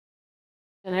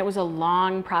And it was a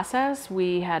long process.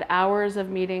 We had hours of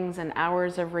meetings and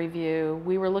hours of review.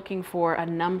 We were looking for a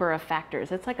number of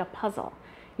factors. It's like a puzzle,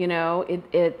 you know.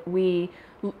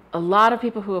 A lot of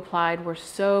people who applied were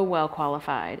so well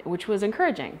qualified, which was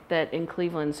encouraging that in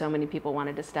Cleveland so many people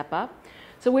wanted to step up.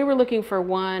 So we were looking for,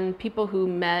 one, people who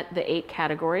met the 8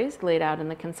 categories laid out in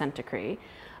the consent decree.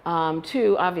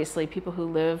 2, obviously, people who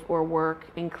live or work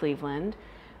in Cleveland.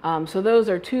 So those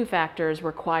are 2 factors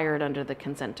required under the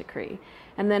consent decree.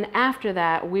 And then after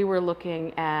that, we were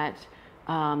looking at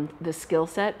the skill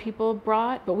set people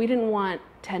brought, but we didn't want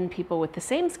 10 people with the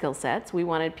same skill sets. We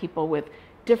wanted people with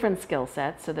different skill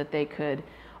sets so that they could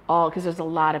all, because there's a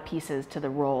lot of pieces to the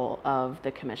role of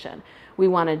the commission. We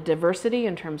wanted diversity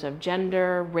in terms of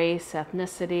gender, race,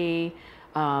 ethnicity,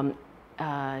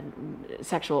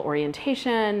 sexual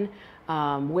orientation,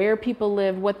 where people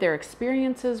live, what their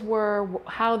experiences were,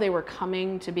 how they were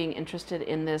coming to being interested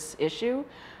in this issue.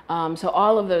 So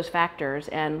all of those factors,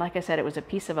 and like I said, it was a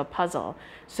piece of a puzzle.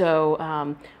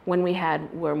 So when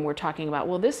we're talking about,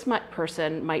 well, this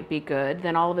person might be good,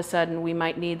 then all of a sudden we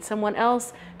might need someone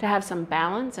else to have some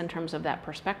balance in terms of that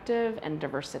perspective and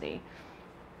diversity.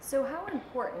 So how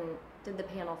important did the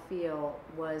panel feel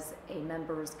was a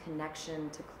member's connection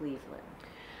to Cleveland?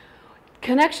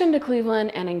 Connection to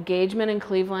Cleveland and engagement in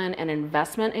Cleveland and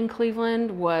investment in Cleveland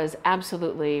was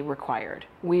absolutely required.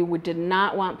 We did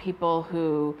not want people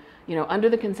who, you know, under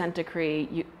the consent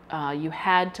decree, you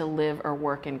had to live or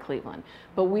work in Cleveland.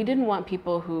 But we didn't want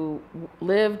people who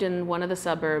lived in one of the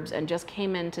suburbs and just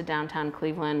came into downtown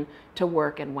Cleveland to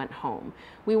work and went home.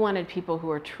 We wanted people who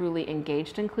are truly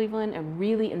engaged in Cleveland and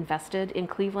really invested in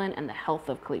Cleveland and the health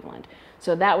of Cleveland.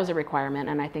 So that was a requirement,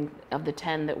 and I think of the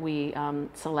 10 that we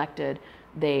selected,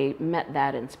 they met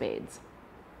that in spades.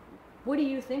 What do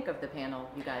you think of the panel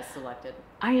you guys selected?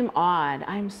 I am awed.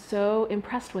 I'm so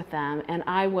impressed with them, and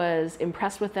I was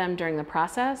impressed with them during the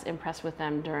process, impressed with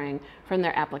them from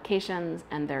their applications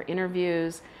and their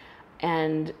interviews.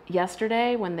 And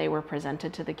yesterday, when they were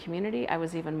presented to the community, I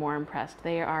was even more impressed.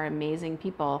 They are amazing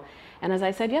people. And as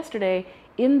I said yesterday,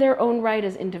 in their own right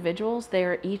as individuals, they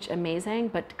are each amazing,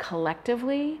 but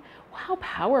collectively, how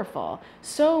powerful.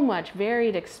 So much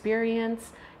varied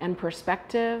experience and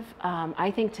perspective. I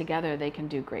think together they can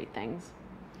do great things.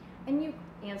 And you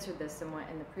answered this somewhat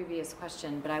in the previous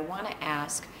question, but I want to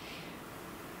ask,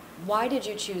 why did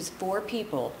you choose 4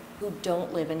 people who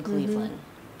don't live in Cleveland?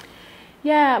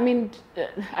 Yeah, I mean,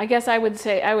 I guess I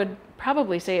would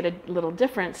probably say it a little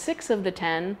different. 6 of the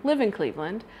 10 live in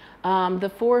Cleveland.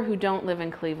 The 4 who don't live in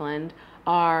Cleveland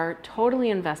are totally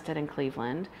invested in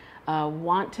Cleveland,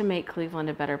 want to make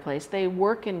Cleveland a better place. They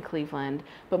work in Cleveland,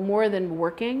 but more than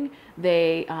working,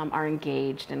 they are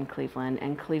engaged in Cleveland,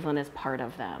 and Cleveland is part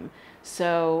of them.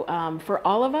 So for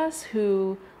all of us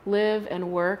who live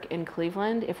and work in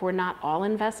Cleveland, if we're not all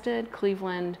invested,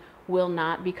 Cleveland will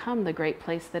not become the great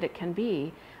place that it can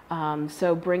be.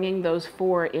 So bringing those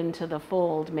 4 into the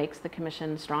fold makes the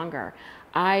commission stronger.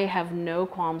 I have no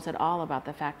qualms at all about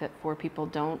the fact that 4 people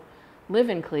don't live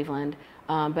in Cleveland,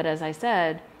 but as I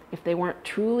said, if they weren't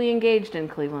truly engaged in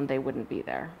Cleveland, they wouldn't be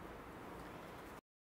there.